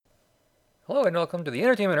Hello and welcome to the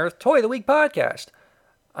Entertainment Earth Toy of the Week podcast.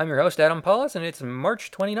 I'm your host, Adam Paulus, and it's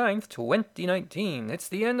March 29th, 2019. It's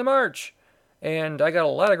the end of March. And I got a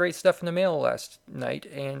lot of great stuff in the mail last night,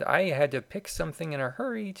 and I had to pick something in a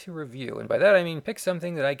hurry to review. And by that I mean pick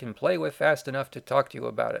something that I can play with fast enough to talk to you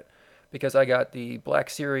about it. Because I got the Black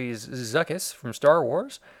Series Zuckuss from Star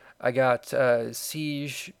Wars. I got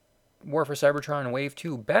Siege War for Cybertron Wave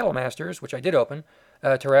 2 Battle Masters, which I did open,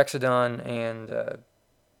 Terraxodon, and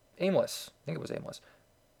Aimless. I think it was Aimless.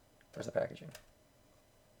 Where's the packaging?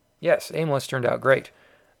 Yes, Aimless turned out great.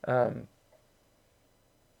 But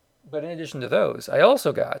in addition to those, I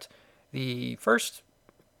also got the first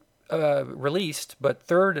released but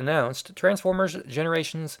third announced Transformers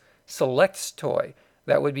Generations Selects toy.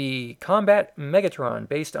 That would be Combat Megatron,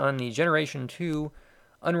 based on the Generation 2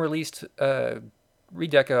 unreleased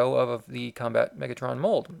redeco of the Combat Megatron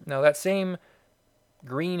mold. Now, that same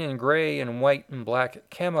green and gray and white and black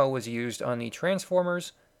camo was used on the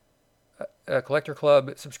Transformers Collector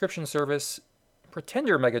Club subscription service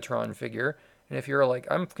Pretender Megatron figure. And if you're like,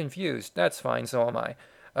 I'm confused, that's fine, so am I.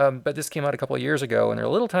 But this came out a couple of years ago, and they're a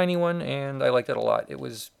little tiny one, and I liked it a lot. It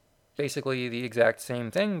was basically the exact same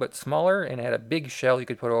thing, but smaller, and it had a big shell you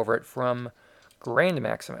could put over it from Grand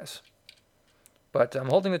Maximus. But I'm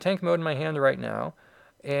holding the tank mode in my hand right now,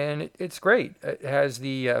 and it's great. It has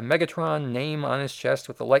the Megatron name on his chest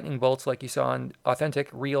with the lightning bolts like you saw in authentic,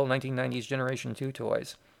 real 1990s Generation 2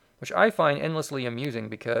 toys, which I find endlessly amusing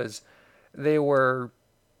because they were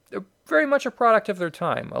very much a product of their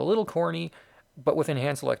time. A little corny, but with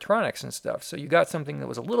enhanced electronics and stuff. So you got something that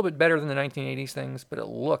was a little bit better than the 1980s things, but it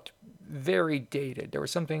looked very dated. There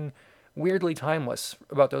was something weirdly timeless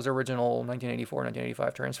about those original 1984,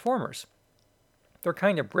 1985 Transformers. They're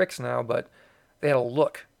kind of bricks now, but they had a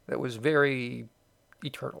look that was very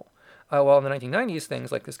eternal. While in the 1990s,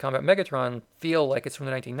 things like this Combat Megatron feel like it's from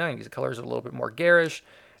the 1990s. The colors are a little bit more garish.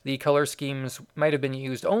 The color schemes might have been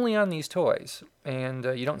used only on these toys, and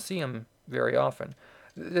you don't see them very often.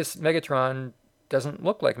 This Megatron doesn't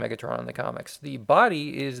look like Megatron in the comics. The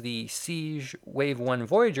body is the Siege Wave 1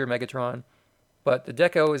 Voyager Megatron, but the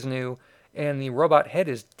deco is new, and the robot head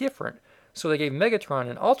is different. So they gave Megatron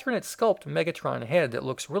an alternate sculpt Megatron head that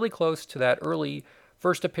looks really close to that early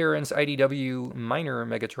first appearance IDW minor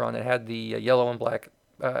Megatron that had the yellow and black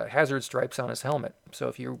hazard stripes on his helmet. So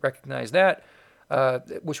if you recognize that,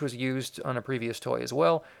 which was used on a previous toy as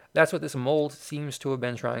well, that's what this mold seems to have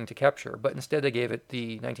been trying to capture. But instead they gave it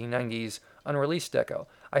the 1990s unreleased deco.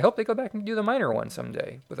 I hope they go back and do the minor one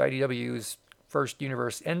someday with IDW's first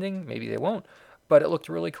universe ending. Maybe they won't, but it looked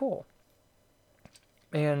really cool.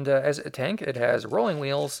 And as a tank, it has rolling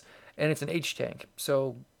wheels, and it's an H-tank.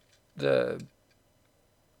 So there's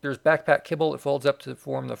backpack kibble that folds up to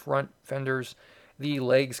form the front fenders. The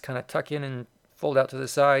legs kind of tuck in and fold out to the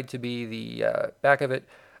side to be the back of it.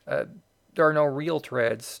 There are no real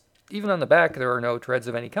treads. Even on the back, there are no treads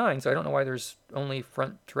of any kind, so I don't know why there's only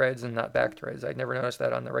front treads and not back treads. I'd never noticed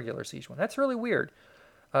that on the regular Siege one. That's really weird.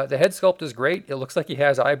 The head sculpt is great. It looks like he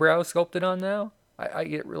has eyebrows sculpted on now. I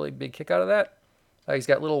get a really big kick out of that. He's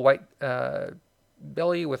got little white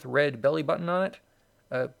belly with red belly button on it.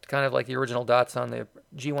 Kind of like the original dots on the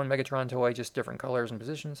G1 Megatron toy, just different colors and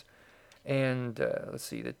positions. And let's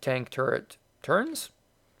see, the tank turret turns,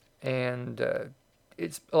 and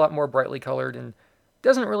it's a lot more brightly colored and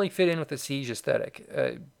doesn't really fit in with the Siege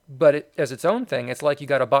aesthetic. But as its own thing, it's like you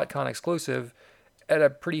got a BotCon exclusive at a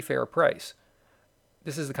pretty fair price.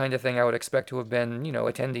 This is the kind of thing I would expect to have been,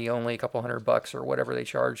 attendee only, a couple $100 or whatever they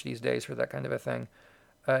charge these days for that kind of a thing.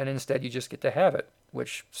 And instead you just get to have it,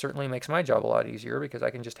 which certainly makes my job a lot easier because I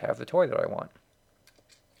can just have the toy that I want.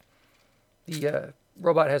 The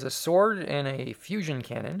robot has a sword and a fusion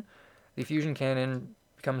cannon. The fusion cannon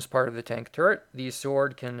becomes part of the tank turret. The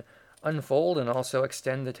sword can unfold and also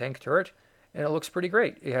extend the tank turret, and it looks pretty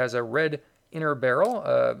great. It has a red inner barrel.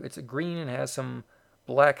 It's green and has some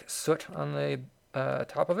black soot on the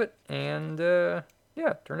top of it, and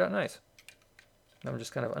yeah, turned out nice. I'm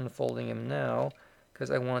just kind of unfolding him now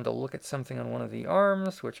because I wanted to look at something on one of the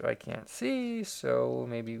arms, which I can't see, so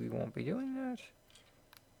maybe we won't be doing that.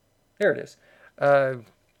 There it is.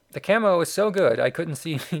 The camo is so good, I couldn't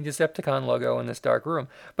see the Decepticon logo in this dark room,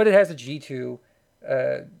 but it has a G2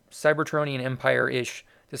 Cybertronian Empire-ish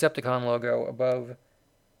Decepticon logo above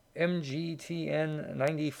MGTN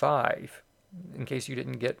 95, in case you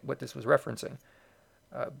didn't get what this was referencing.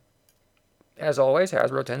 As always,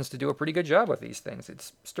 Hasbro tends to do a pretty good job with these things.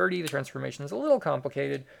 It's sturdy, the transformation is a little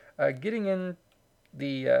complicated. Getting in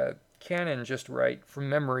the cannon just right from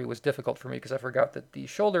memory was difficult for me because I forgot that the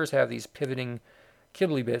shoulders have these pivoting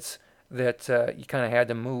Kibley bits that you kind of had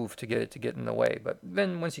to move to get it to get in the way. But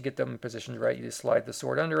then once you get them positioned right, you just slide the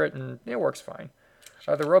sword under it, and it works fine.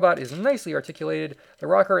 The robot is nicely articulated. The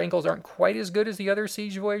rocker ankles aren't quite as good as the other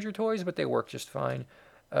Siege Voyager toys, but they work just fine.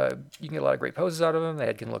 You can get a lot of great poses out of them. The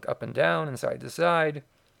head can look up and down and side to side.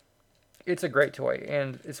 It's a great toy,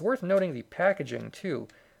 and it's worth noting the packaging too,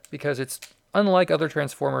 because it's unlike other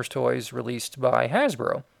Transformers toys released by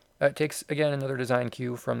Hasbro. It takes, again, another design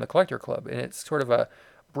cue from the Collector Club, and it's sort of a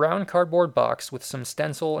brown cardboard box with some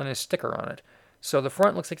stencil and a sticker on it. So the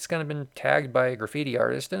front looks like it's kind of been tagged by a graffiti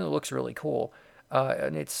artist, and it looks really cool.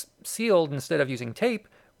 And it's sealed, instead of using tape,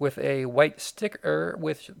 with a white sticker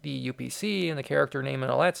with the UPC and the character name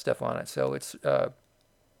and all that stuff on it. So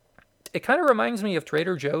it kind of reminds me of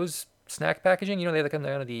Trader Joe's snack packaging. You know, they have kind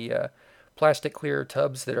of the plastic clear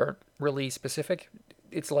tubs that aren't really specific.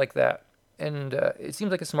 It's like that. And it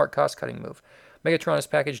seems like a smart cost-cutting move. Megatron is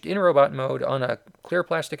packaged in robot mode on a clear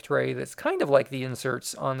plastic tray that's kind of like the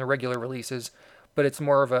inserts on the regular releases, but it's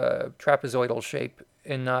more of a trapezoidal shape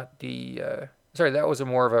and not the... sorry, that was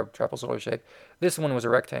more of a trapezoidal shape. This one was a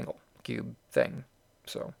rectangle cube thing.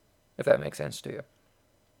 So, if that makes sense to you.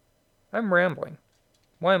 I'm rambling.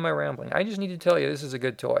 Why am I rambling? I just need to tell you this is a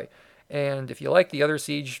good toy. And if you like the other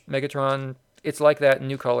Siege Megatron, it's like that in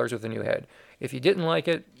new colors with a new head. If you didn't like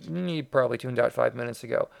it, you probably tuned out 5 minutes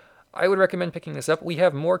ago. I would recommend picking this up. We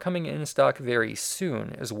have more coming in stock very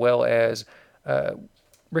soon, as well as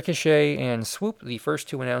Ricochet and Swoop, the first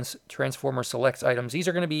to announce Transformer Selects items. These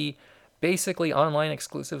are going to be basically online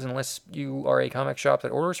exclusives unless you are a comic shop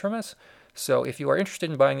that orders from us. So if you are interested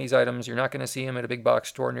in buying these items, you're not going to see them at a big box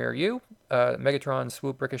store near you. Megatron,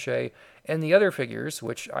 Swoop, Ricochet, and the other figures,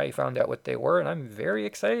 which I found out what they were, and I'm very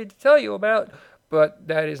excited to tell you about, but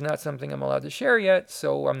that is not something I'm allowed to share yet,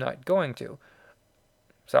 so I'm not going to.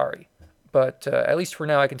 Sorry. But at least for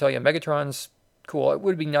now, I can tell you Megatron's cool. It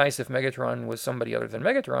would be nice if Megatron was somebody other than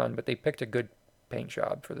Megatron, but they picked a good paint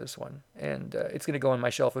job for this one. And it's going to go on my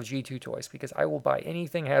shelf of G2 toys, because I will buy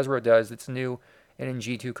anything Hasbro does that's new and in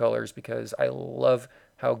G2 colors, because I love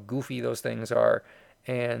how goofy those things are,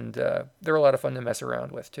 and they're a lot of fun to mess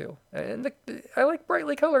around with too. And I like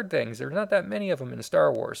brightly colored things. There's not that many of them in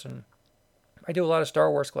Star Wars, and I do a lot of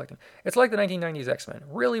Star Wars collecting. It's like the 1990s X-Men.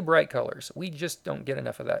 Really bright colors. We just don't get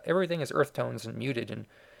enough of that. Everything is earth tones and muted and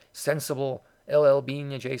sensible LL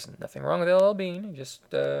Bean adjacent. Nothing wrong with LL Bean. Just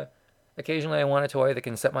occasionally I want a toy that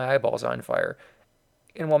can set my eyeballs on fire.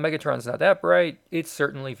 And while Megatron's not that bright, it's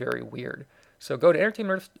certainly very weird. So go to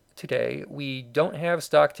Entertainment Earth today. We don't have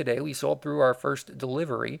stock today. We sold through our first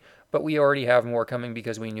delivery, but we already have more coming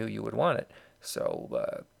because we knew you would want it.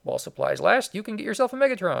 So while supplies last, you can get yourself a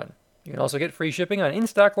Megatron. You can also get free shipping on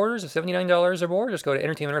in-stock orders of $79 or more. Just go to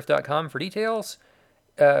entertainmentearth.com for details,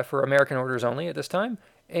 for American orders only at this time.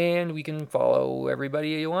 And we can follow everybody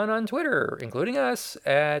you want on Twitter, including us,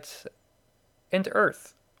 at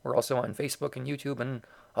EntEarth. We're also on Facebook and YouTube and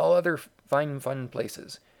all other fine, fun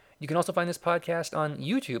places. You can also find this podcast on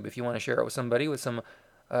YouTube if you want to share it with somebody with some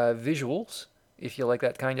visuals, if you like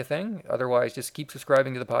that kind of thing. Otherwise, just keep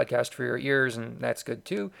subscribing to the podcast for your ears, and that's good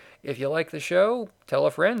too. If you like the show, tell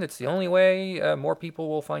a friend. It's the only way more people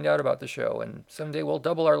will find out about the show, and someday we'll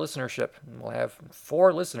double our listenership, and we'll have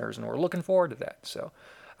 4 listeners, and we're looking forward to that. So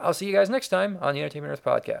I'll see you guys next time on the Entertainment Earth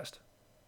podcast.